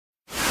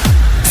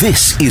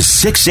This is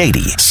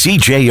 680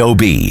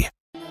 CJOB.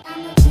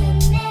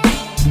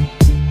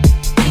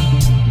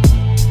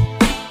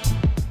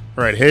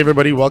 All right, hey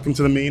everybody, welcome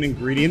to the main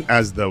ingredient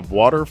as the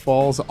water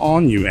falls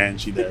on you,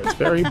 Angie there. It's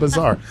very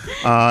bizarre.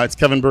 It's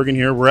Kevin Burgin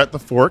here. We're at the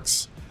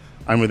Forks.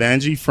 I'm with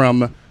Angie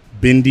from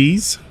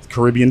Bindy's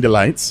Caribbean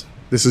Delights.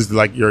 This is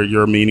like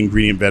your main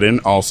ingredient vet-in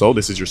also.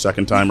 This is your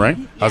second time, right?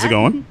 How's it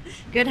going?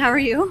 Good, how are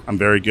you? I'm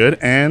very good.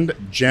 And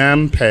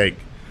JamPeg.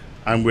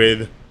 I'm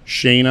with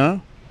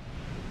Shana,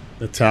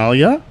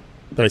 Natalya.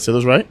 Did I say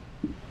those right?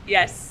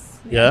 Yes.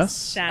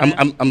 Yes.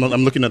 Shana.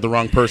 I'm looking at the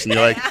wrong person.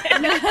 You're like,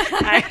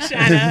 Hi,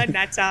 Shana,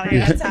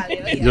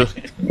 Natalya.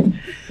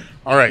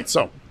 all right.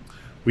 So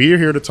we are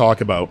here to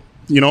talk about.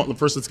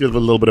 First let's give a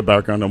little bit of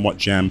background on what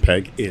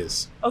JamPeg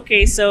is.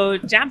 Okay, so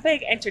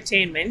JamPeg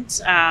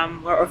Entertainment,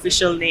 our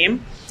official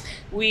name.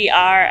 We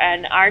are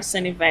an arts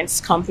and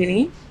events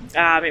company.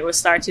 It was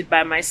started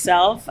by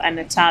myself and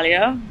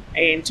Natalya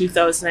in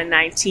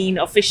 2019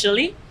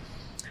 officially.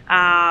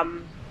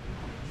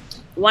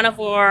 One of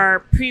our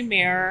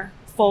premier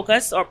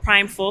focus or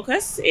prime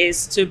focus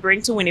is to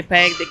bring to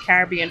Winnipeg the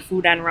Caribbean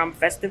Food and Rum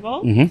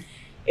Festival. Mm-hmm.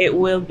 It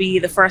will be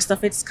the first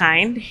of its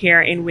kind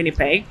here in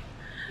Winnipeg.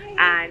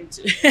 And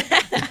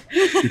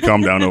you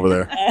calm down over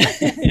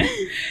there.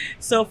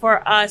 So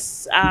for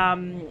us,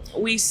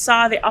 we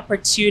saw the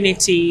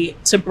opportunity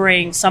to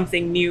bring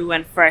something new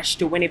and fresh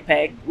to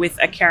Winnipeg with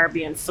a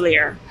Caribbean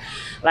flair.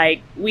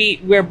 Like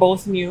we're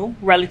both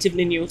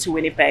relatively new to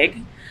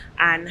Winnipeg.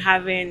 And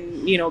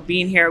having,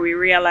 been here, we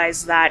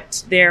realized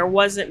that there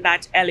wasn't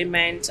that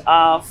element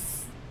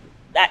of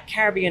that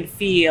Caribbean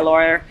feel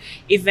or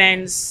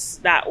events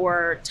that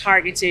were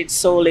targeted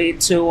solely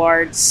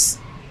towards,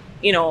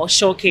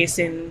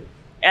 showcasing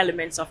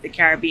elements of the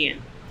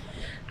Caribbean.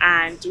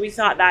 And we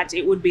thought that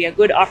it would be a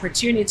good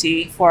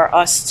opportunity for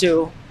us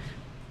to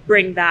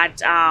bring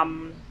that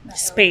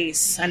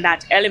space and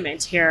that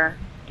element here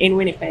in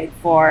Winnipeg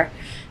for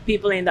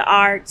people in the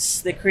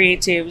arts, the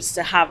creatives,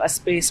 to have a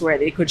space where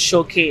they could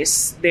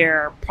showcase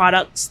their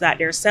products that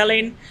they're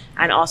selling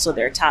and also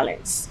their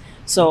talents.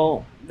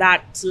 So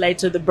that led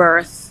to the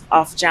birth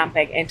of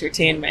JamPeg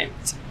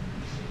Entertainment.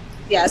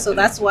 Yeah, so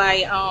that's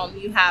why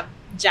you have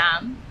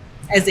Jam,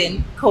 as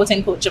in quote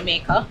unquote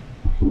Jamaica,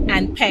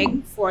 and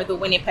Peg for the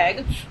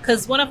Winnipeg.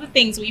 Because one of the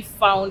things we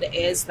found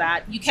is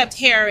that you kept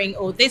hearing,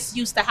 oh, this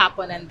used to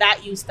happen and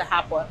that used to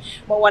happen.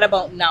 But what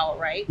about now,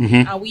 right?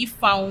 Mm-hmm. And we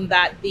found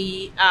that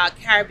the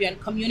Caribbean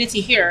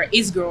community here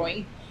is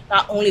growing.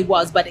 Not only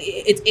was, but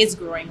it is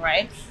growing,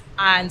 right?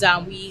 And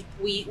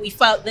we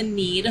felt the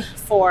need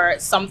for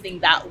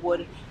something that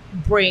would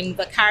bring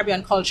the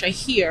Caribbean culture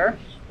here,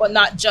 but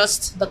not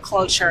just the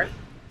culture,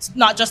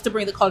 not just to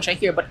bring the culture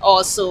here, but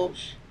also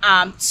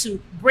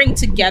to bring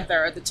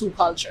together the two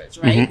cultures,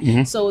 right? Mm-hmm,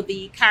 mm-hmm. So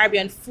the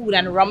Caribbean Food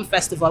and Rum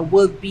Festival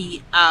will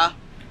be an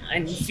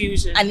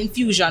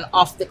infusion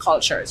of the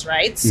cultures,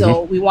 right? Mm-hmm.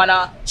 So we want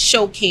to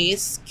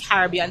showcase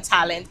Caribbean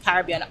talent,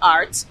 Caribbean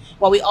art,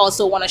 but we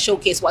also want to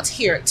showcase what's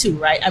here too,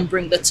 right? And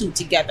bring the two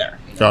together.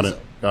 Got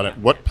it.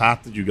 What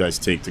path did you guys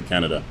take to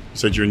Canada? You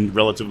said you're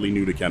relatively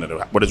new to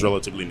Canada. What is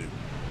relatively new?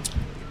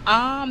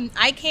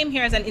 I came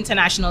here as an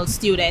international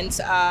student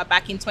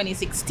back in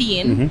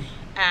 2016. Mm-hmm.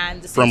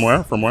 And from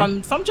where?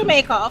 From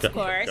Jamaica, of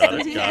course.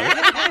 Got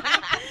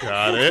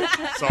it.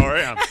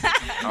 Sorry.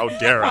 How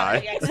dare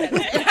I?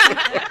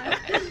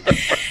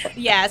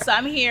 Yeah, so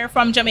I'm here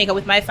from Jamaica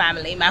with my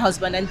family, my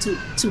husband and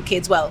two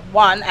kids. Well,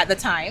 one at the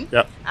time.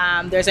 Yep.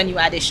 There's a new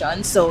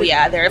addition. So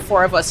yeah, there are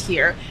 4 of us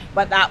here.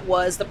 But that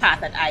was the path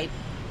that I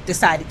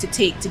decided to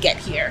take to get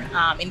here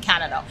in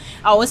Canada.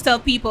 I always tell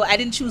people I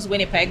didn't choose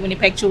Winnipeg.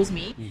 Winnipeg chose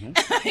me. Mm-hmm.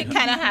 It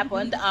kind of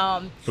happened.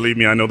 Believe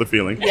me, I know the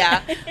feeling.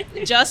 Yeah.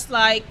 Just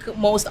like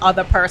most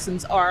other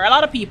persons or a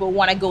lot of people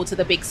want to go to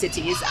the big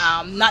cities.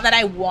 Not that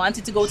I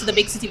wanted to go to the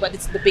big city, but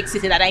it's the big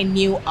city that I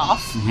knew of.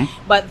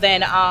 Mm-hmm. But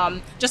then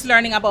just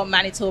learning about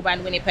Manitoba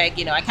and Winnipeg,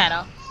 I kind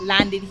of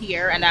landed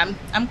here and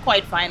I'm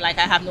quite fine. Like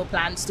I have no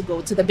plans to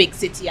go to the big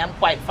city. I'm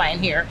quite fine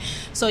here.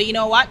 So you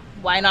know what?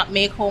 Why not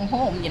make home,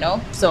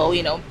 So,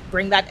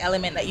 bring that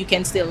element that you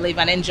can still live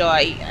and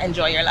enjoy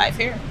your life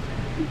here.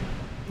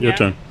 Your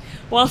turn.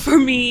 Well, for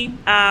me,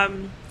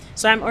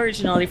 so I'm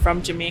originally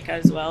from Jamaica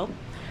as well,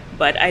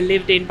 but I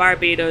lived in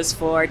Barbados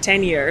for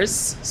 10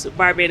 years. So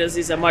Barbados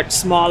is a much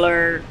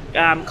smaller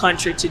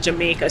country to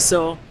Jamaica.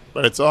 So,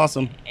 but it's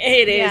awesome.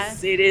 It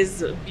is. Yeah. It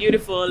is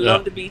beautiful. Yeah.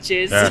 Love the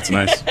beaches. Yeah, it's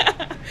nice.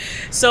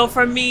 So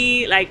for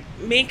me, like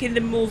making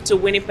the move to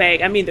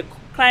Winnipeg, I mean, the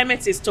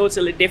climate is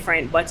totally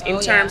different, but in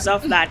terms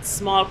of that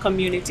small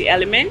community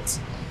element,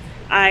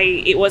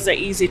 it was an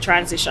easy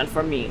transition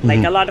for me. Mm-hmm.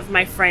 Like a lot of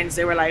my friends,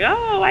 they were like,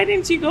 oh, why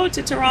didn't you go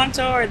to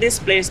Toronto or this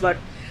place? But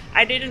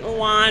I didn't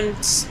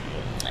want,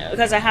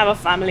 because I have a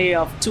family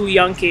of 2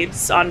 young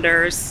kids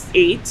under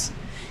 8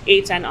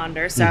 and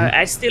under. So mm-hmm.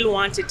 I still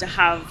wanted to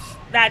have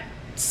that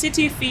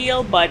city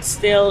feel, but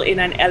still in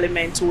an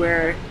element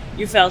where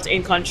you felt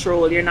in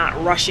control. You're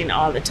not rushing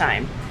all the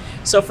time.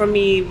 So for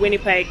me,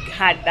 Winnipeg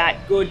had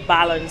that good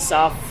balance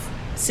of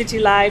city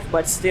life,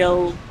 but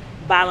still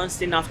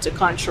balanced enough to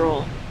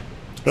control.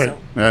 Right.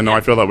 So, No,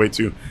 I feel that way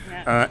too.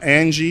 Yeah.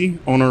 Angie,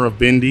 owner of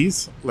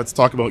Bindy's, let's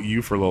talk about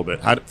you for a little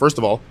bit. First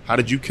of all, how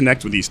did you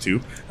connect with these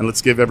two? And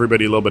let's give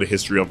everybody a little bit of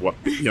history of what,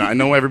 I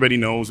know everybody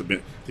knows.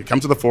 You come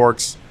to the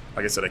Forks.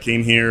 Like I said, I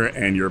came here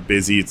and you're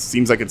busy. It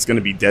seems like it's going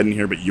to be dead in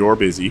here, but you're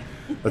busy.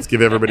 Let's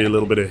give everybody a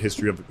little bit of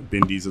history of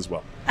Bindy's as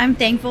well. I'm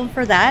thankful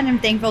for that. I'm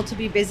thankful to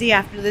be busy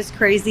after this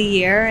crazy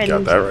year. And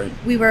Got that right.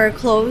 we were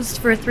closed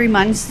for 3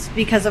 months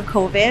because of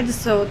COVID,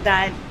 so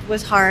that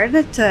was hard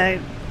to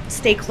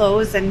stay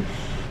closed and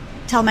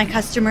tell my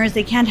customers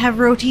they can't have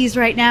rotis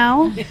right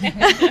now.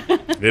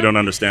 They don't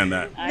understand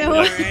that. I No. know,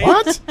 right?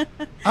 What?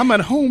 I'm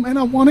at home and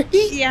I want to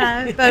eat.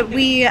 Yeah, but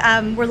we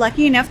were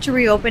lucky enough to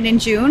reopen in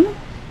June,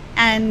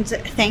 and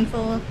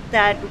thankful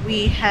that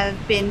we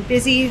have been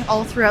busy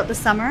all throughout the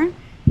summer.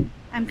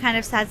 I'm kind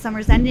of sad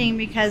summer's ending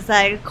because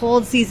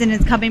cold season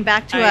is coming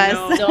back to I us.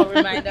 know. Don't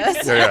remind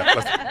us.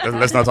 Yeah.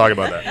 Let's not talk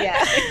about that.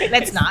 Yeah,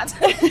 let's not.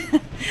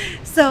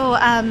 So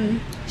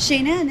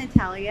Shana and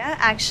Natalya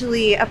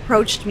actually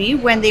approached me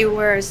when they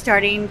were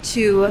starting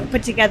to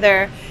put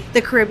together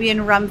the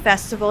Caribbean Rum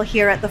Festival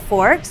here at the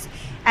Forks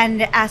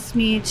and asked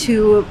me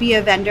to be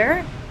a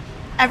vendor.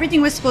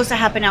 Everything was supposed to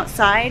happen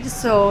outside,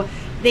 so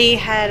they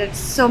had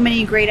so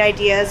many great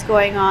ideas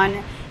going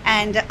on,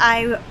 and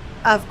I,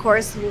 of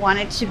course,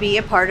 wanted to be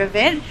a part of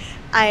it.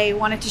 I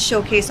wanted to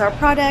showcase our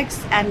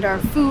products and our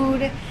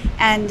food,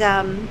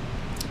 and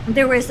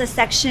there was a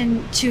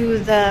section to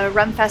the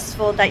rum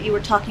festival that you were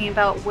talking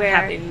about where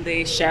Having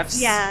the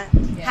chefs.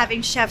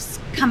 having chefs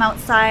come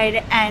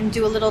outside and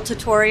do a little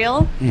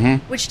tutorial,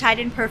 which tied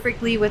in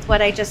perfectly with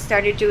what I just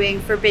started doing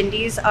for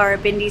Bindy's, our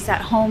Bindy's at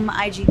Home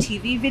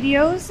IGTV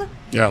videos.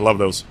 Yeah, I love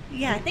those.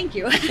 Yeah, thank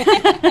you.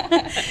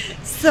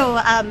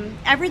 So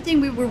everything,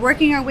 we were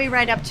working our way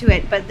right up to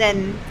it, but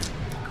then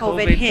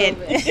COVID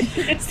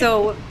hit.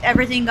 So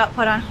everything got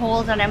put on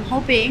hold, and I'm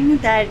hoping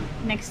that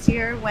next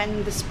year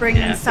when the spring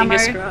and summer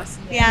fingers crossed.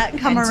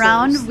 come And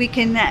around, tours. we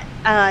can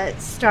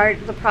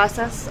start the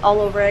process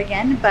all over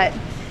again. But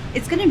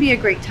it's going to be a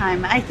great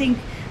time. I think,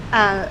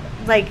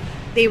 like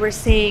they were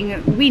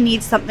saying, we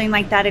need something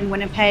like that in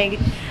Winnipeg.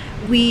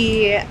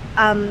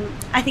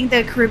 I think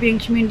the Caribbean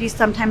community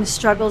sometimes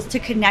struggles to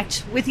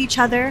connect with each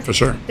other. For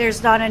sure.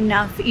 There's not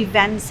enough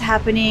events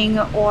happening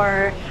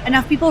or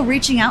enough people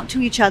reaching out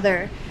to each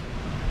other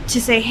to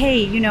say,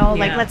 hey,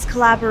 like, Yeah. let's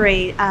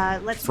collaborate.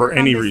 Let's For work on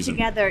any this reason,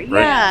 together. right?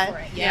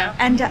 Yeah. Yeah.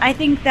 And I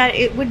think that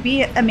it would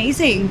be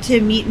amazing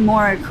to meet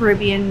more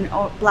Caribbean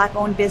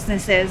Black-owned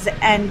businesses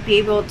and be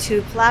able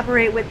to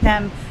collaborate with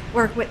them,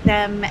 work with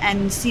them,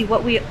 and see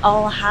what we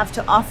all have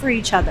to offer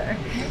each other.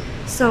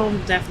 So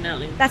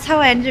Definitely. that's how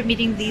I ended up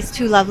meeting these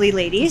two lovely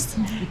ladies.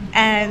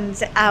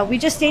 And we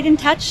just stayed in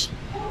touch.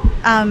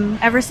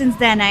 Ever since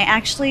then, I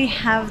actually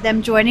have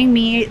them joining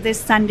me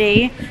this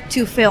Sunday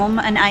to film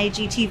an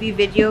IGTV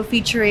video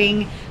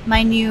featuring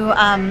my new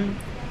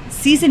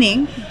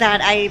seasosoning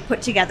that I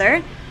put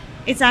together.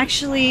 It's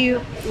actually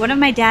one of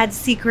my dad's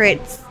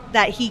secrets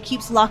that he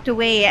keeps locked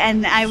away,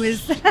 and I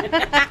was You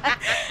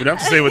don't have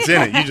to say what's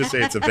in it. You just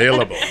say it's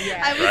available.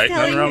 I was Right?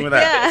 Nothing wrong with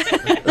that.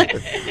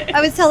 Yeah. I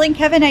was telling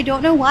Kevin, I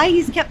don't know why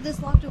he's kept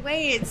this locked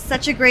away. It's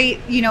such a great,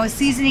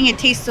 seasoning. It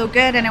tastes so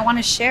good, and I want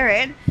to share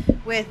it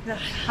with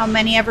how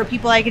many ever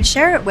people I could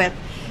share it with.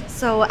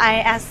 So I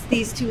asked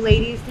these two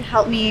ladies to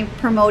help me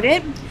promote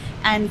it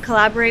and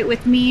collaborate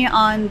with me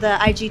on the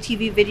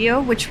IGTV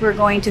video, which we're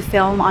going to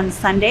film on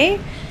Sunday.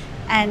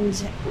 And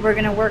we're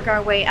going to work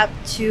our way up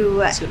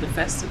to To the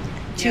festival.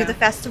 the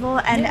festival,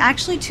 and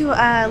actually to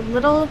a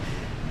little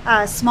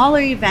smaller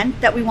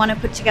event that we want to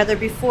put together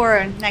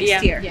before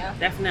next year. Yeah.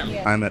 Definitely.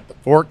 Yeah. I'm at the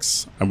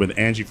Forks. I'm with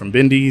Angie from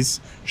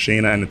Bindy's,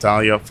 Shana and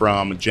Natalya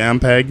from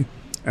JamPeg.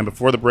 And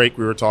before the break,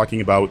 we were talking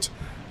about,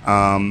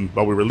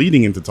 we were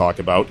leading in to talk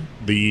about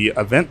the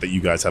event that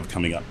you guys have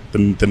coming up,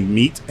 the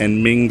Meet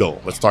and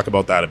Mingle. Let's talk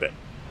about that a bit.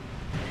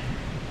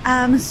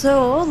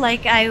 So,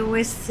 like I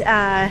was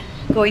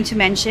going to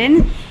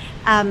mention,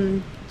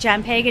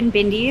 JamPeg and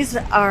Bindy's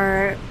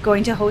are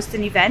going to host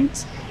an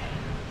event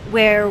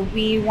where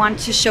we want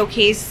to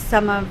showcase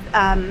some of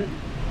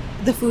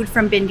the food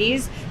from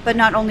Bindy's, but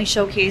not only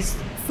showcase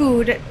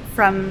food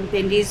from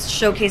Bindy's,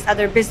 showcase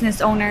other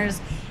business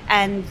owners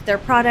and their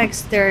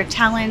products, their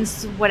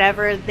talents,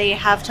 whatever they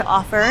have to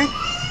offer.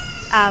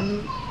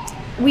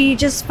 We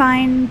just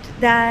find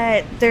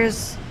that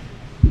there's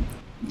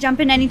jump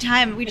in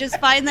anytime. We just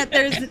find that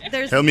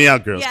there's Help me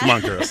out, girls. Yeah. Come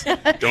on, girls.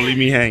 Don't leave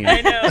me hanging.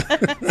 I know.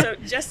 So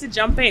just to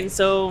jump in,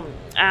 so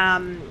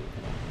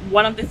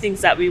one of the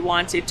things that we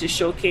wanted to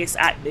showcase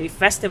at the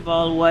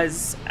festival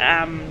was,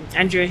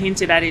 Andrea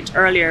hinted at it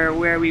earlier,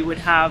 where we would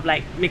have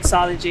like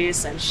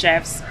mixologists and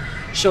chefs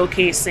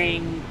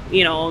showcasing,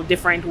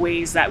 different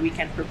ways that we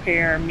can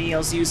prepare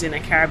meals using a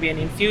Caribbean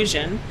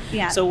infusion.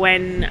 Yeah. So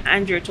when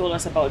Andrea told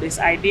us about this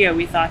idea,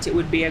 we thought it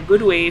would be a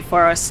good way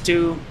for us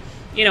to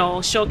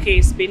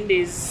showcase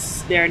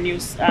Bindy's, their new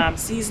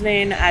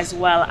seasoning, as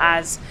well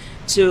as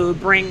to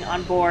bring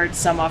on board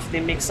some of the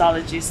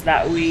mixologists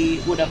that we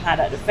would have had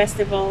at the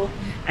festival,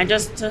 and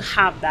just to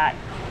have that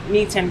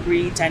meet and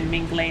greet and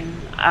mingling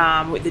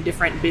with the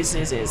different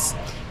businesses.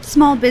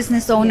 Small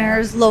business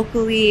owners,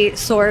 locally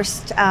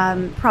sourced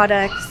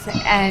products,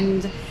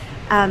 and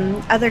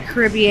other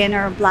Caribbean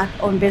or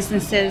Black-owned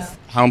businesses.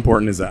 How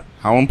important is that?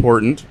 How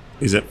important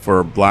is it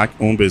for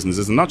Black-owned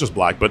businesses, and not just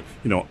Black, but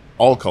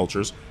all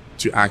cultures,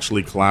 to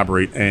actually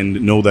collaborate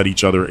and know that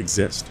each other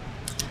exist?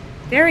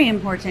 Very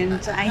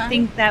important. I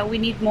think that we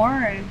need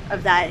more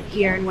of that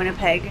here in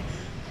Winnipeg.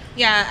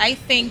 Yeah, I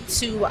think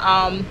too,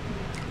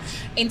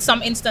 in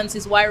some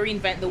instances, why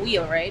reinvent the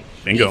wheel, right?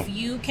 Bingo. If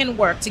you can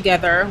work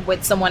together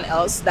with someone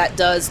else that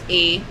does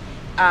a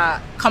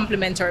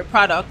complementary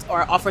product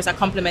or offers a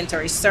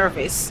complementary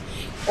service,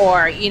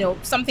 or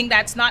something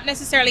that's not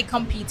necessarily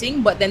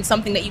competing, but then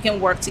something that you can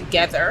work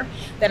together,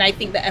 then I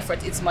think the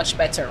effort is much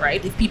better,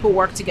 right? If people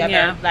work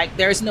together, like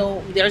there's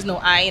no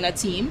I in a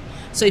team.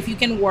 So if you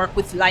can work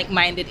with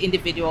like-minded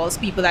individuals,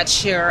 people that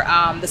share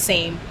the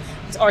same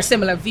or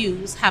similar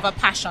views, have a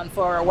passion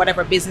for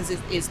whatever business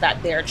is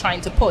that they're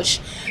trying to push,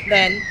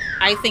 then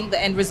I think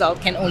the end result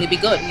can only be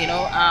good.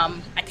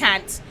 I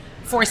can't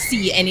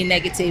foresee any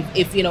negative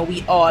if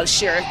we all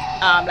share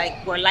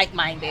we're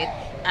like-minded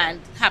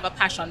and have a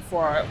passion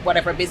for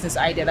whatever business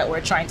idea that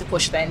we're trying to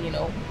push. Then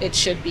it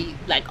should be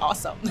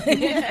awesome.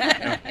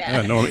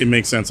 Yeah, no, it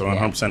makes sense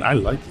 100%. I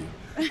like you.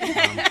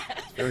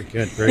 Very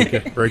good, very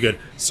good, very good.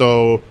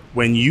 So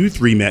when you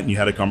three met and you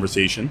had a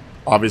conversation,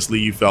 obviously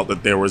you felt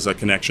that there was a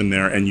connection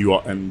there, and you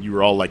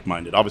were all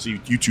like-minded.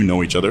 Obviously you two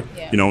know each other.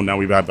 Yeah. Now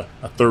we've had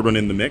a third one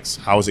in the mix.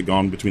 How has it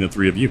gone between the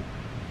three of you?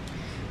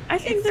 I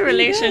think the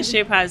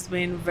relationship has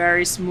been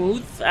very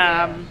smooth.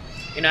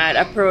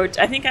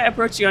 I think I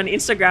approached you on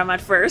Instagram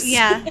at first.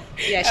 Yeah.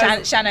 Yeah,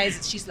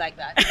 Shana she's like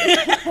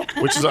that.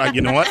 Which is,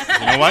 you know what?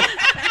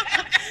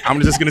 I'm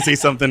just going to say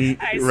something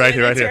right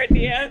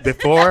here.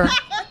 Before,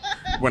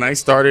 when I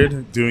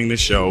started doing this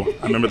show,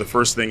 I remember the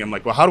first thing, I'm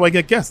like, well, how do I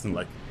get guests? And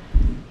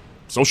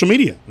social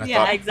media. And I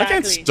thought, exactly. I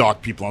can't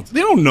stalk people. They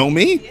don't know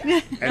me.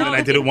 Yeah. And then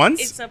I did it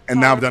once, and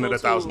now I've done it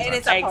 1,000 times. It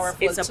is a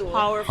powerful tool. It's a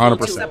powerful 100%.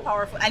 tool. It's a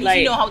powerful, and if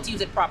you know how to use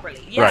it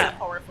properly, it's Right. a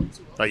powerful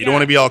tool. Right, you don't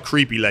want to be all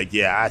creepy like,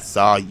 yeah, I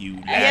saw you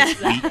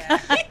last week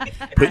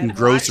putting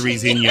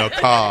groceries in your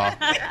car.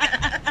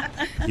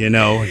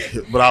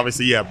 But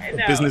obviously,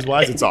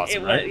 business-wise, it's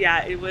awesome, right?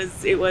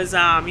 It was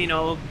a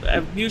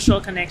mutual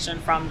connection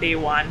from day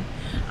one.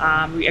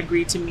 We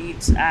agreed to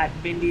meet at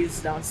Bindy's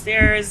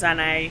downstairs,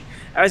 and I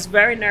was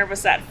very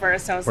nervous at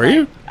first. Were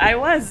you? I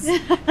was,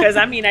 because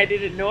I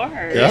didn't know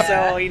her.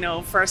 Yeah.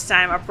 So first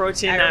time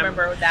approaching. I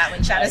remember that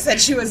when Shana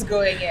said she was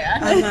going. Yeah.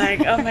 I'm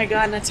like, oh my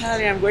God,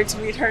 Natalya, I'm going to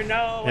meet her.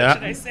 No, what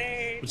should I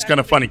say? Which is kind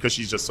of funny because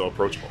she's just so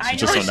approachable. I know.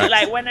 Just so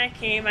nice. When I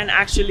came and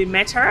actually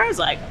met her, I was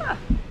like,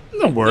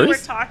 no worries. We were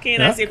talking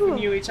as if we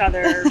knew each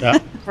other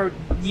for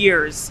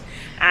years.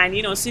 And,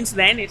 since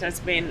then, it has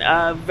been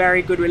a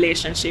very good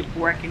relationship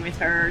working with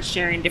her,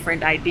 sharing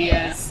different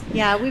ideas.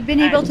 Yeah, we've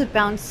been able to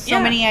bounce so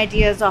many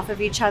ideas off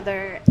of each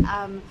other.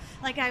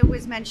 Like I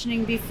was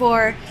mentioning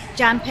before,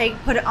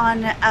 JamPeg put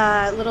on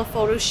a little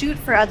photo shoot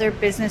for other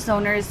business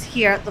owners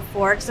here at the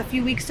Forks a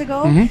few weeks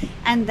ago. Mm-hmm.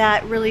 And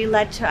that really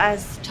led to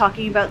us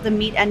talking about the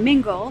Meet and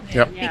Mingle.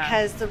 Yep.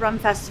 Because the Rum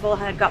Festival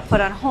had got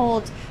put on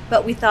hold.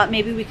 But we thought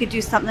maybe we could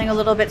do something a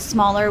little bit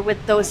smaller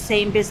with those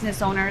same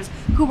business owners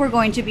who were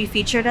going to be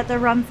featured at the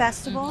Rum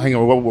Festival. Hang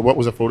on, what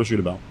was a photo shoot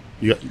about?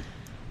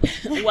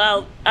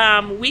 Well,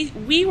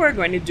 we were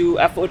going to do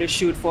a photo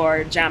shoot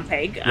for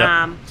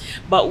JamPeg,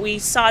 but we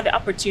saw the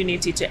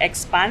opportunity to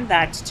expand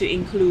that to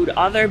include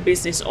other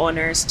business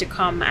owners to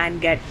come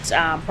and get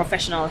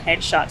professional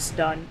headshots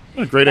done.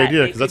 What a great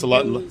idea, because that's a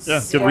lot.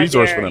 Good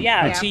resource for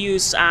them. To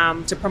use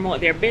to promote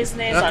their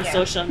business on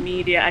social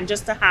media, and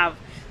just to have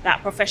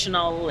that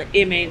professional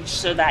image,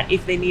 so that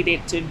if they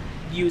needed to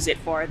use it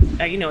for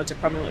to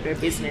promote their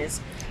business.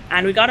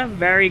 And we got a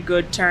very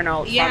good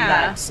turnout from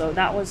that, so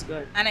that was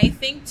good. And I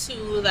think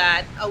too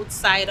that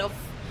outside of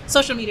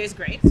social media is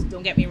great,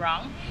 don't get me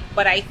wrong,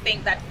 but I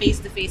think that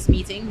face-to-face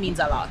meeting means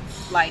a lot.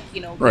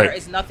 There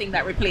is nothing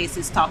that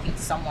replaces talking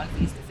to someone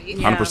face-to-face.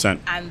 100%.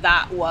 And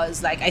that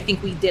was I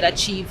think we did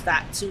achieve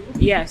that too.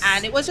 Yes.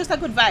 And it was just a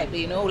good vibe,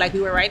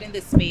 we were right in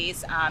this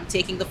space,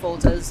 taking the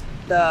photos,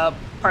 the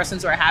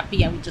persons were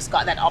happy, and we just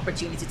got that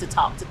opportunity to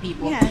talk to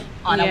people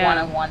on a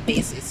one-on-one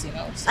basis,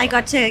 So. I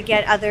got to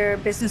get other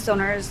business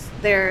owners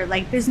their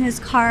business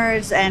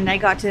cards, and I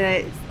got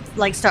to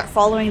start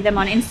following them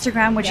on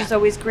Instagram, which is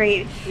always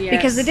great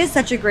because it is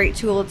such a great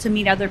tool to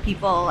meet other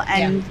people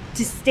and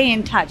to stay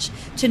in touch,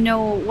 to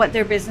know what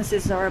their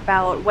businesses are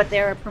about, what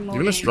they're promoting.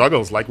 Even the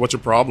struggles, what's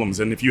your problems,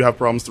 and if you have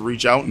problems, to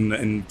reach out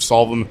and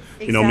solve them.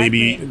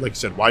 Maybe like I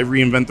said, why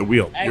reinvent the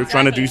wheel? You're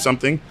trying to do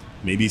something.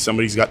 Maybe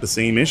somebody's got the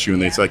same issue,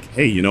 and it's like,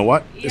 hey, you know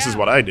what? This is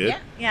what I did.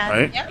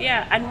 Right?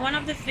 Yeah. And one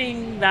of the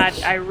things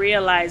that I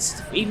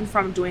realized, even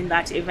from doing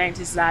that event,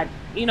 is that,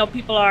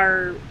 people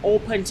are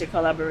open to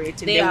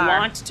collaborating. They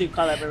want to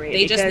collaborate.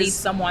 They just need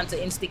someone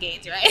to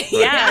instigate, right?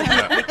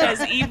 Yeah.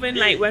 Because even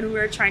when we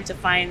were trying to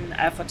find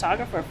a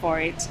photographer for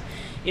it,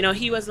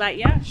 he was like,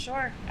 yeah,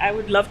 sure, I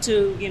would love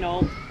to,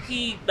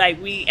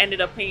 we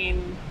ended up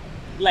paying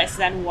less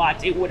than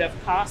what it would have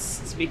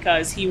cost,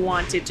 because he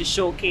wanted to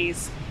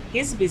showcase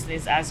his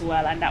business as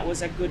well, and that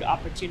was a good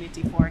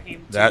opportunity for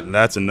him.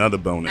 That's another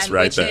bonus And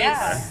right which there.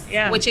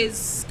 Yeah. Which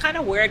is kind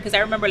of weird, because I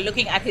remember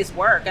looking at his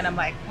work and I'm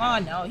like, oh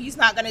no, he's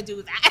not gonna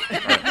do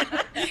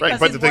that. Right,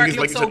 But the thing is, like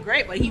looked you so said,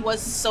 great, but he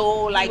was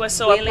so like was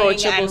so willing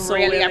approachable, and so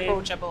really willing.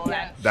 approachable.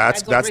 Yeah. And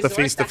that's a good the resource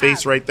face to have.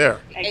 face right there.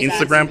 Exactly.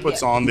 Instagram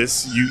puts Yeah. on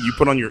this. You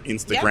put on your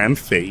Instagram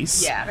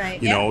face. Yeah.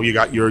 Right. You know, you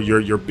got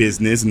your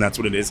business, and that's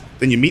what it is.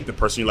 Then you meet the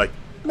person. You're like,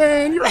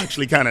 man, you're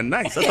actually kind of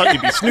nice. I thought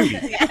you'd be snooty,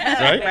 right?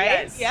 Right?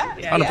 Yes. Yeah.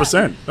 Yeah.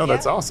 100%. No,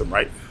 that's awesome,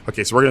 right?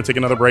 Okay, so we're going to take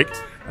another break,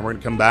 and we're going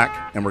to come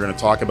back, and we're going to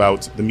talk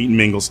about the Meet and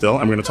Mingle still.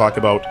 And we're going to talk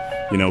about,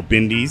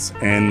 Bindies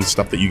and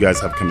stuff that you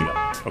guys have coming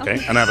up, okay?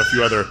 And I have a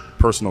few other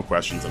personal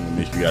questions I'm going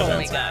to make you guys Oh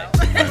my answer. God.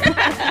 I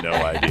have no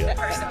idea.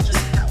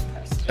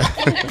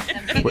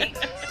 Personal.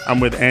 I'm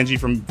with Angie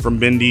from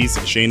Bindy's,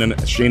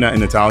 Shana and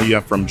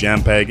Natalya from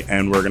JamPeg,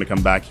 and we're going to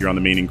come back here on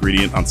the Main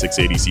Ingredient on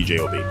 680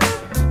 CJOB.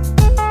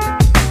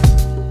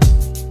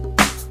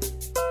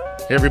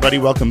 Hey everybody,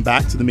 welcome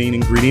back to the Main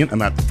Ingredient.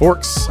 I'm at the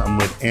Forks. I'm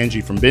with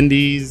Angie from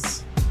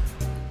Bindy's,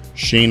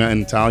 Shana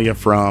and Natalya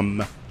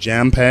from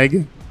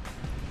JamPeg,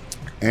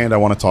 and I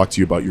want to talk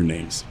to you about your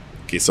names.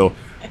 Okay, so,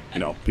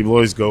 people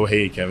always go,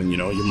 hey Kevin,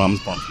 your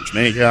mom's born from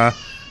Jamaica.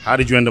 How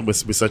did you end up with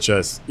such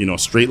a,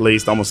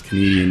 straight-laced, almost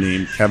Canadian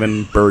name,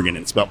 Kevin Burgin?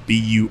 It's spelled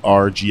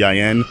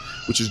Burgin,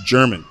 which is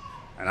German.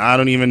 And I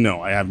don't even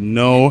know. I have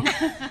no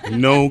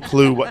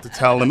clue what to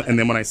tell them. And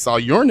then when I saw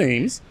your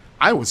names,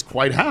 I was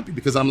quite happy,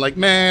 because I'm like,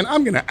 man,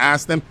 I'm going to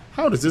ask them,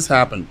 how does this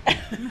happen?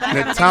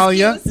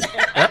 Natalya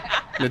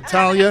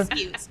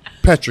Excuse.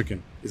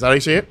 Petrekin. Is that how you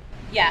say it?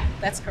 Yeah,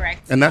 that's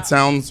correct. And that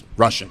sounds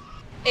Russian.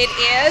 It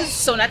is.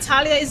 So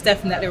Natalya is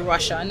definitely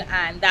Russian,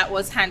 and that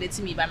was handed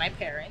to me by my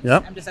parents.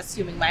 Yep. I'm just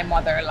assuming my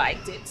mother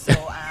liked it, so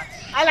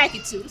I like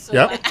it too. So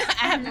Yep.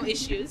 I have no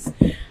issues.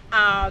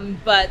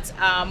 But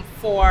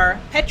for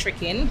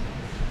Petrekin,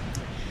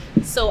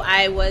 so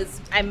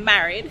I'm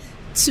married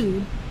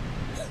to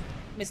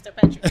Mr.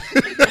 Petrekin.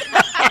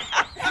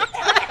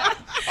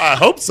 I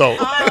hope so.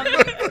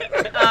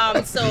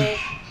 So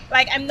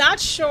I'm not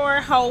sure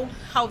how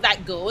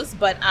that goes,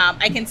 but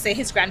I can say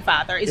his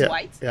grandfather is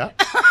white. Yeah.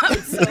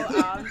 So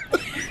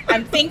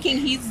I'm thinking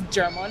he's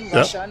German,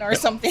 Russian, or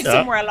something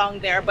somewhere along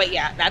there. But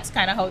yeah, that's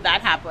kind of how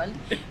that happened.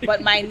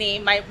 But my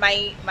name,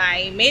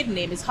 my maiden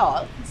name is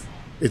Hall.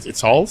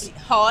 It's Halls?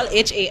 Hall, Hall.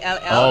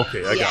 Oh,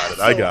 okay,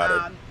 I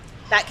got it.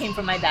 That came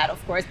from my dad,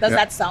 of course. Does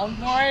that sound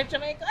more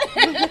Jamaican?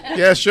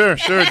 Yeah, sure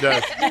it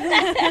does.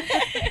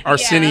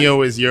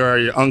 Arsenio is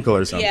your uncle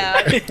or something.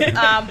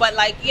 Yeah. But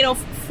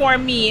for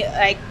me,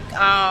 I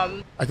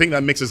think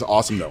that mix is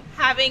awesome, though.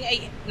 having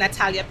a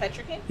Natalya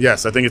Petrekin.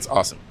 Yes, I think it's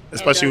awesome.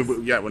 Especially,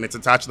 does. when it's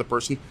attached to the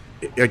person.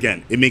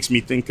 It makes me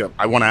think of,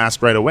 I want to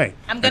ask right away.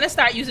 I'm going to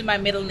start using my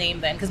middle name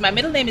then, because my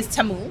middle name is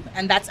Tamu,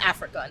 and that's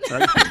African.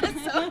 Right?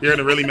 You're going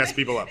to really mess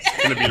people up.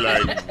 It's going to be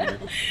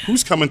like,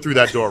 who's coming through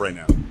that door right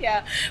now?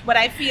 Yeah, but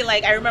I feel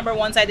like, I remember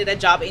once I did a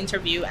job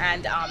interview,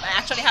 and I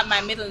actually have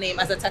my middle name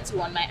as a tattoo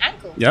on my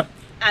ankle. Yep.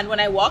 And when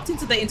I walked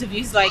into the interview,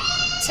 he's like,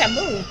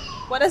 Tamu,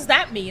 what does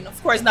that mean?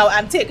 Of course, now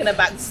I'm taken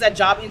aback. This is a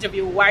job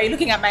interview. Why are you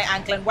looking at my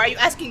ankle? And why are you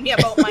asking me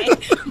about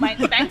my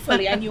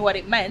Thankfully, I knew what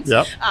it meant.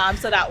 Yep.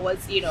 So that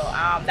was,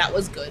 that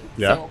was good.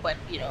 Yeah. So, but,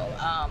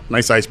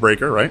 Nice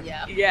icebreaker, right?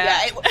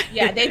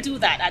 Yeah, they do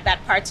that at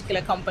that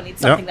particular company.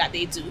 It's something that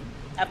they do.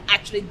 I've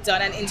actually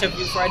done an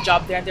interview for a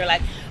job there, and they're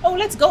like, oh,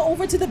 let's go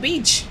over to the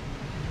beach.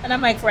 And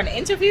I'm like, for an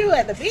interview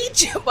at the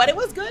beach? But it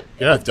was good.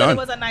 It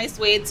was a nice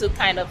way to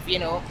kind of,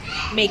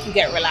 make you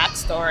get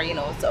relaxed, or,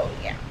 so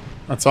yeah.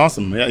 That's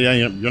awesome. Yeah,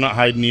 you're not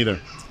hiding either.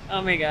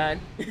 Oh my God.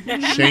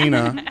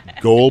 Shana,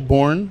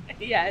 Goulbourne.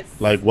 Yes.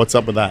 What's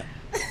up with that?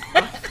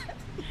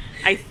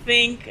 I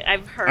think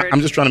I've heard.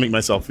 I'm just trying to make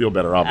myself feel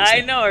better,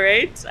 obviously. I know,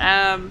 right?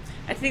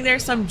 I think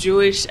there's some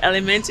Jewish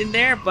element in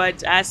there,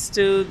 but as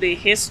to the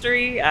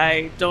history,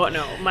 I don't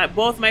know.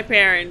 Both my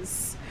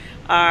parents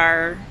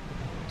are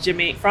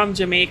from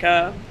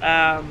Jamaica.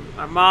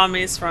 My mom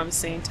is from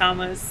St.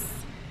 Thomas.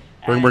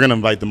 We're going to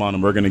invite them on,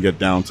 and we're going to get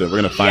down to it. We're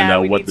going to find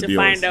out what the deal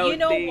is. You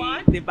know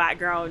what? The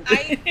background.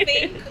 I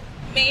think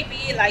maybe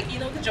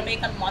the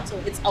Jamaican motto,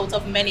 it's out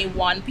of many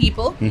one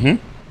people.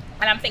 Mm-hmm.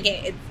 And I'm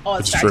thinking it all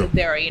It's started true.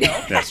 there,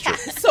 That's true.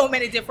 So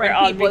many different We're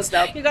all people. mixed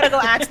up. You gotta go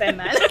ask them,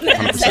 man.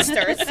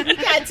 Ancestors. We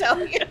can't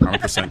tell you.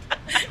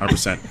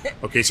 100%.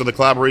 Okay, so the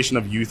collaboration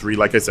of you three,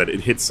 like I said,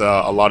 it hits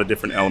a lot of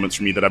different elements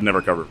for me that I've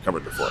never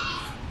covered before.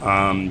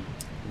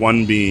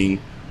 One being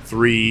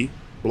 3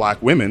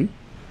 black women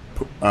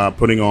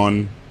putting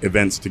on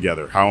events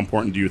together. How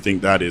important do you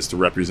think that is to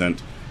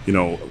represent,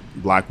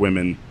 black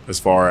women as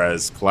far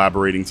as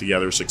collaborating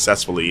together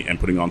successfully and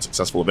putting on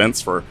successful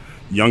events for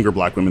younger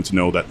black women to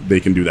know that they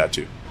can do that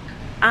too?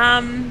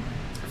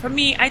 For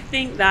me, I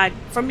think that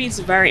it's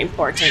very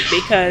important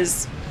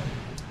because,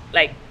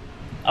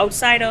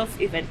 outside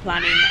of event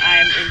planning,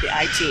 I'm in the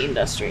IT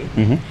industry.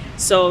 Mm-hmm.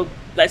 So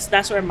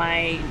that's where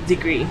my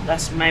degree,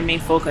 that's my main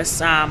focus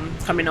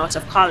coming out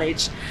of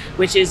college,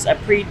 which is a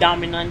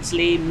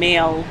predominantly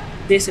male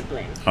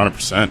discipline.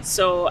 100%.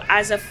 So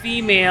as a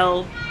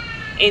female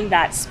in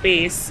that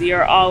space,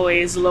 you're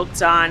always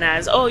looked on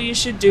as, oh, you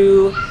should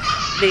do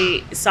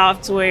the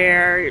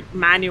software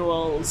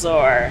manuals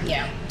or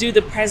do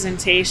the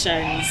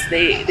presentations,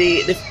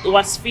 the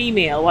what's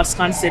female, what's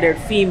considered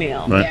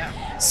female. Right.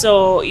 Yeah.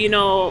 So, you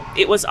know,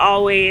 it was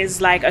always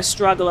like a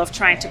struggle of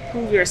trying to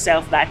prove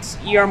yourself that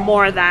you're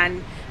more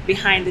than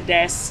behind the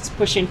desk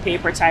pushing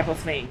paper type of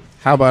thing.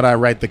 How about I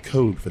write the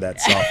code for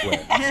that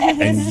software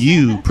and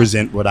you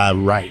present what I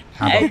write?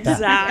 How about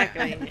that?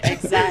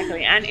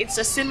 Exactly. And it's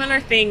a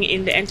similar thing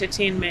in the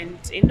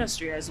entertainment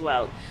industry as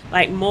well.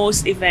 Like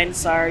most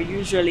events are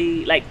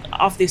usually like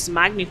of this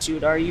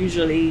magnitude are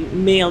usually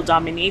male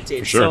dominated.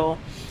 For sure. So,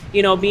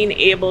 you know, being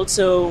able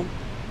to,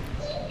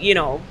 you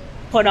know,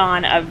 put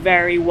on a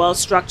very well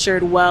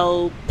structured,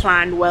 well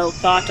planned, well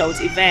thought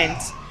out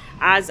event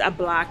as a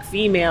black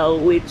female,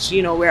 which,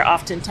 you know, we're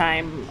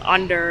oftentimes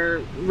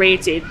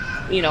underrated,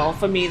 you know,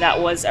 for me,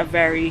 that was a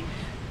very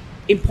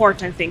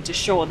important thing to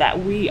show that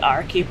we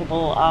are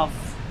capable of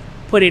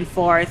putting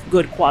forth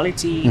good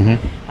quality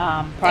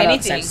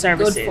products and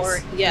services. Good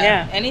for,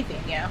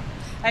 anything,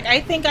 Like, I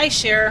think I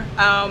share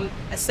a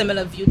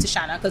similar view to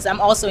Shana because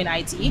I'm also in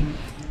IT.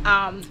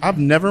 I've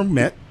never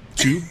met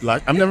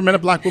a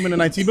black woman in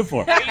IT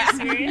before. Are you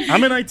serious?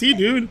 I'm in IT,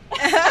 dude.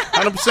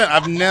 100%.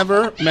 I've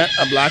never met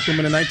a black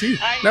woman in IT.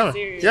 Never.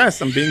 Serious?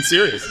 Yes, I'm being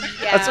serious.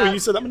 Yeah. That's what you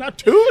said. I'm not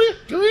to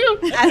you.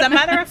 As a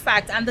matter of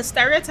fact, and the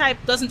stereotype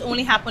doesn't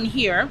only happen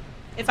here.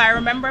 If I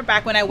remember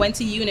back when I went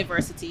to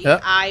university,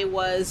 I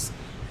was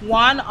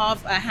one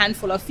of a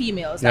handful of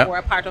females that were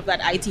a part of that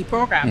IT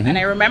program. And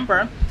I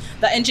remember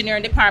the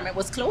engineering department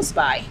was close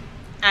by.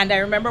 And I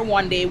remember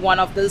one day, one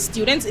of the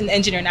students in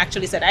engineering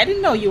actually said, I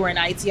didn't know you were in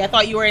IT. I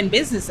thought you were in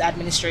business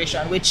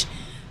administration, which,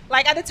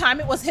 like, at the time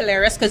it was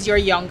hilarious because you're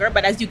younger.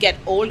 But as you get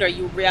older,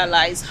 you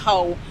realize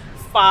how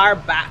far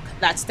back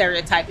that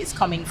stereotype is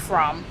coming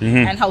from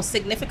and how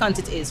significant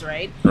it is,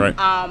 right? Right.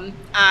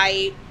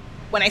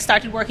 When I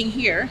started working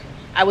here,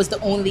 I was the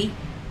only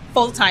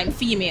full-time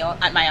female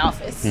at my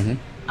office.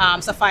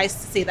 Suffice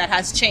to say that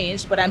has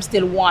changed, but I'm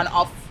still one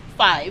of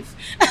 5,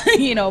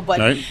 you know, but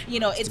right. you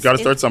know, it's got to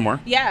start somewhere.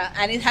 Yeah,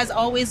 and it has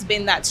always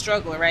been that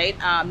struggle, right?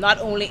 Not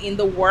only in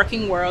the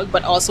working world,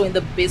 but also in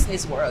the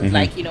business world.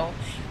 Like, you know,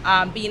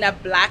 being a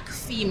black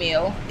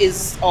female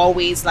is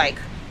always like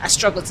a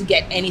struggle to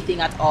get anything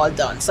at all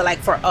done. So like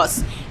for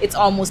us, it's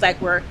almost like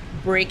we're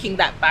breaking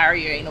that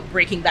barrier, you know,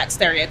 breaking that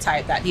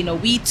stereotype that, you know,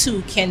 we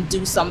too can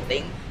do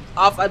something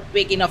of a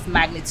big enough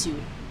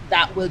magnitude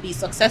that will be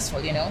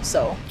successful, you know,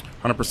 so.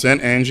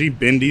 100%. Angie,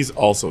 Bindy's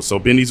also. So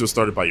Bindy's was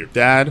started by your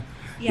dad,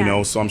 you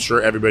know, so I'm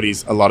sure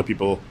a lot of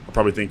people are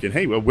probably thinking,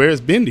 hey, well, where's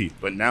Bindy?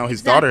 But now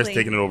his daughter has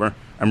taken it over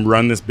and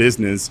run this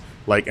business,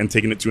 like, and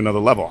taking it to another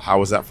level. How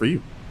was that for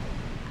you?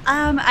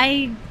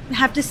 I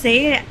have to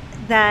say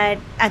that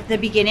at the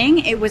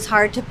beginning, it was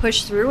hard to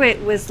push through.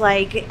 It was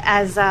like,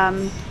 as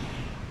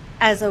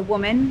a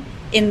woman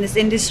in this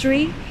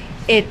industry,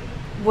 it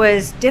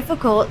was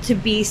difficult to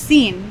be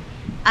seen.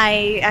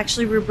 I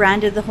actually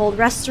rebranded the whole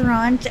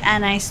restaurant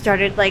and I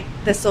started like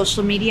the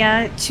social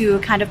media to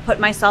kind of put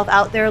myself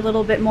out there a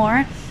little bit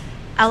more.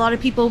 A lot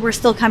of people were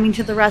still coming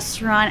to the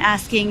restaurant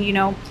asking, you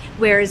know,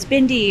 where is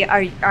Bindy?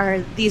 Are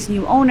these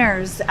new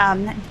owners?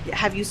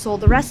 Have you sold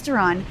the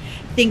restaurant?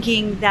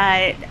 Thinking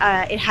that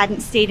it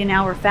hadn't stayed in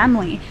our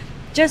family.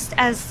 Just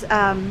as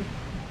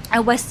a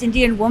West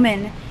Indian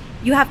woman,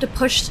 you have to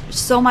push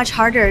so much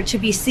harder to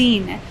be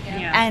seen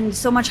and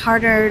so much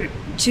harder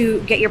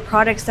to get your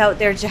products out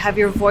there, to have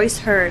your voice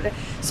heard.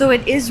 So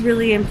it is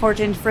really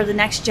important for the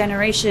next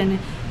generation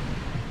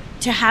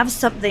to have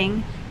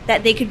something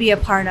that they could be a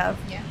part of.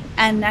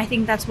 And I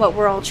think that's what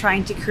we're all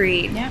trying to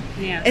create.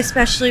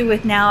 Especially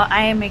with now,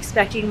 I am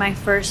expecting my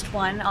first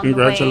one on the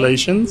way.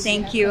 Congratulations.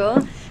 Thank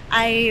you.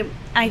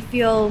 I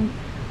feel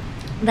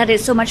that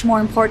it's so much more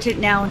important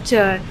now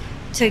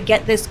to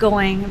get this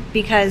going,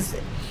 because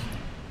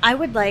I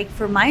would like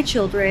for my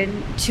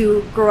children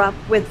to grow up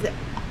with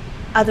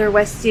other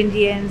West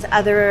Indians,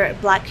 other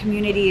Black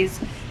communities,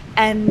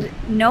 and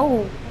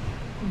know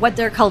what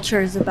their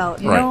culture is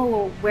about,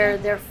 know where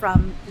they're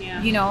from,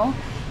 you know.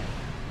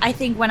 I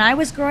think when I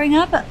was growing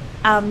up,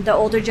 the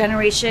older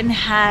generation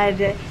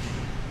had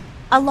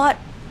a lot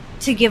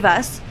to give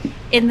us,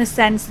 in the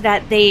sense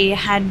that they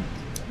had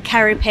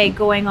JamPeg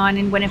going on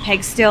in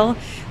Winnipeg still.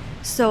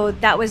 So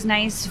that was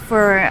nice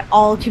for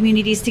all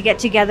communities to get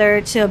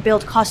together, to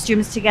build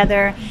costumes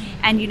together.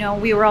 And, you know,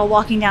 we were all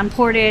walking down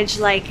Portage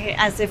like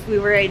as if we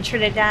were in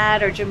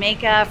Trinidad or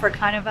Jamaica for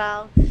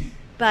Carnival.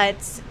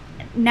 But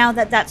now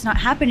that that's not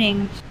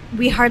happening,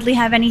 we hardly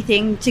have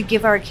anything to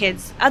give our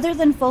kids other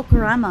than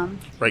Folklorama.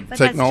 Right. But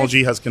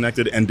technology has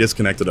connected and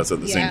disconnected us at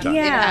the same time.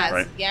 It has.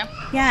 Right.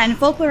 Yeah, and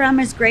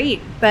Folklorama is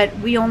great, but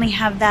we only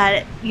have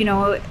that, you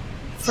know,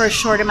 for a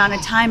short amount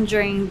of time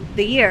during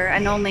the year,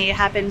 and only it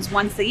happens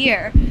once a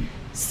year.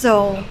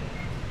 So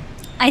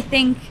I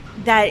think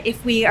that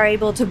if we are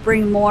able to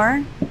bring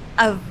more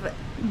of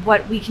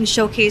what we can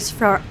showcase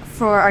for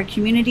our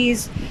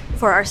communities,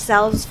 for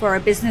ourselves, for our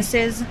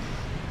businesses,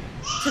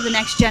 to the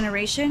next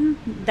generation,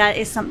 that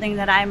is something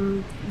that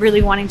I'm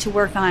really wanting to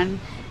work on.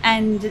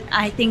 And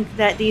I think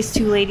that these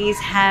two ladies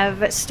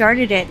have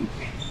started it.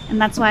 And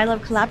that's why I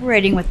love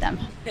collaborating with them.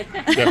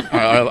 Yeah,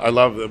 I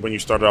love that when you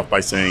started off by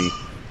saying,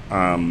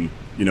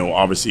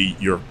 obviously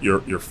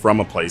you're from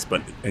a place,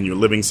 and you're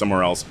living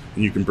somewhere else,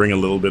 and you can bring a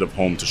little bit of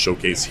home to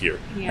showcase here.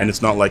 Yeah. And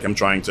it's not like I'm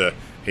trying to,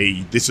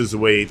 hey, this is the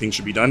way things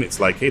should be done. It's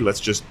like, hey,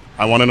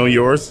 I want to know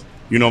yours,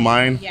 you know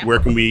mine. Yeah. Where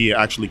can we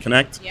actually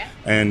connect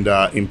and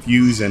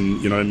infuse,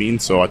 and you know what I mean?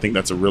 So I think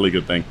that's a really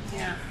good thing.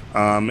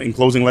 Yeah. In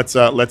closing, let's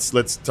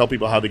tell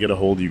people how to get a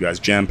hold of you guys.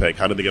 JamPeg,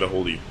 how do they get a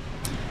hold of you?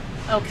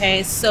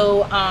 Okay,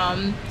 so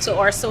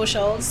our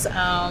socials,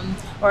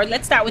 or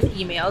let's start with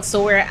email.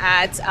 So we're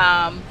at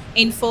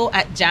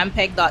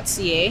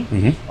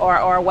info@jampeg.ca, or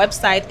our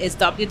website is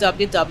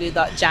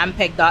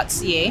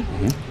www.jampeg.ca.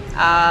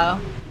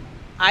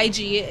 IG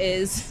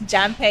is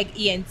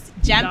jampeg.ent,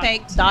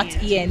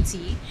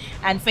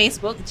 and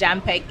Facebook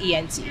JamPeg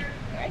ENT.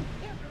 Right?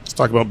 Let's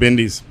talk about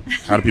Bindy's.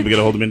 How do people get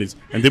a hold of Bindy's?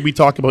 And did we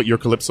talk about your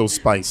Calypso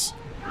Spice?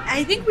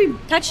 I think we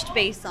touched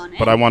base on it.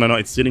 But I want to know.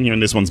 It's sitting here,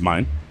 and this one's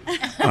mine.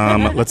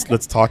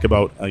 Let's talk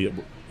about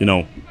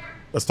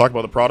let's talk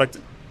about the product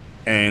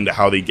and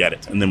how they get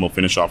it, and then we'll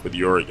finish off with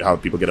how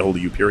people get a hold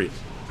of you. Period.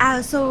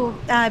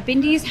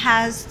 Bindy's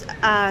has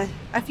a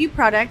few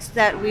products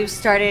that we've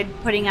started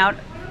putting out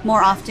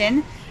more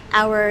often.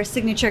 Our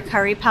signature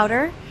curry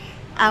powder,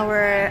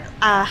 our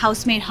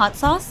house-made hot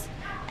sauce,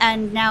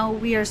 and now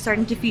we are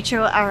starting to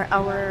feature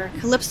our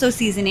Calypso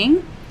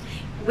seasoning,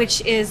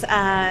 which is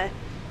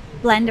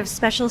blend of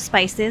special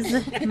spices,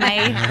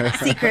 my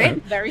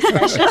secret. Very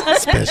special.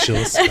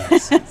 Special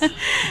spices.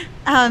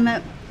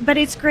 But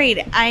it's great.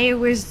 I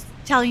was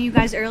telling you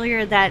guys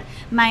earlier that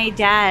my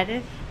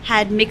dad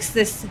had mixed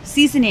this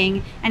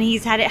seasoning, and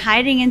he's had it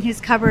hiding in his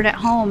cupboard at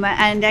home,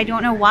 and I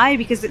don't know why,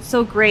 because it's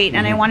so great,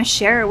 and I want to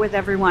share it with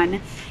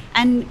everyone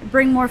and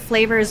bring more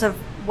flavors of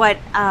what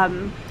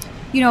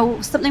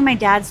something my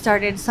dad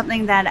started,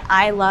 something that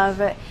I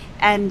love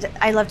and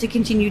I love to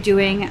continue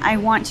doing. I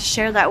want to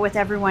share that with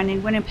everyone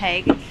in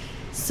Winnipeg.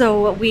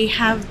 So we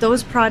have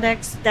those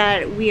products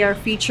that we are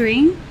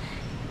featuring,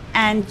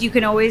 and you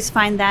can always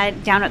find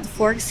that down at the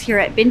Forks here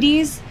at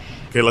Bindy's.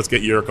 Okay, let's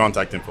get your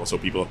contact info so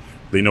people,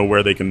 they know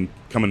where they can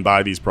come and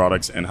buy these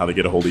products and how they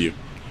get a hold of you.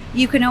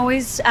 You can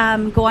always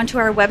go onto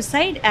our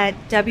website at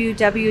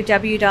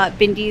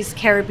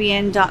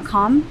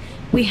www.bindyscaribbean.com.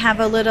 We have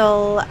a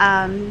little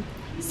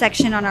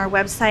section on our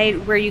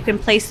website where you can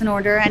place an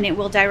order, and it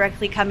will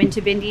directly come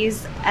into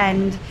Bindy's,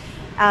 and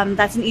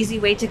that's an easy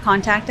way to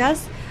contact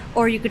us.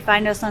 Or you could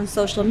find us on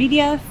social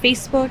media,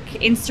 Facebook,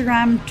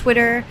 Instagram,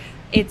 Twitter.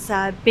 It's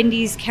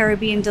Bindy's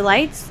Caribbean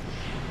Delights.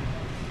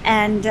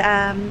 And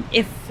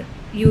if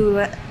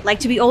you like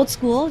to be old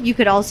school, you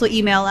could also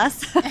email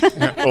us.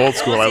 Old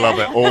school, I love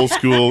that. Old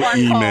school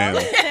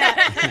email.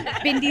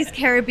 Bindy's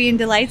Caribbean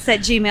Delights at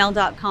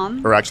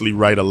gmail.com. Or actually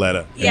write a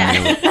letter.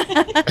 Yeah.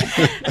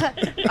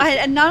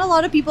 And not a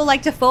lot of people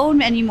like to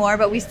phone anymore,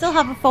 but we still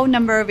have a phone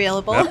number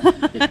available.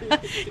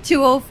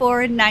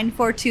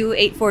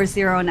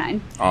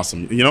 204-942-8409.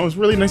 Awesome. It was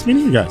really nice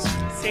meeting you guys.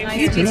 Same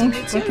Nice here. meeting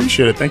I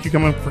appreciate it. Thank you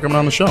for coming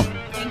on the show.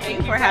 Thank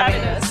you for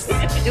having us.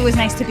 It was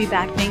nice to be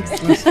back. Thanks.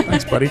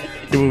 Thanks, buddy.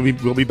 Okay,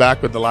 we'll be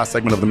back with the last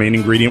segment of the main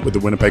ingredient with the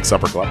Winnipeg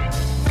Supper Club.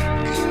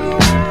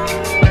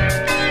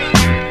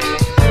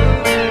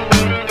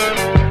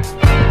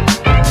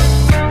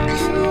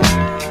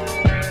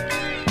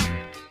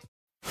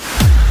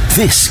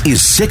 This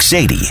is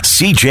 680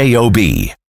 CJOB.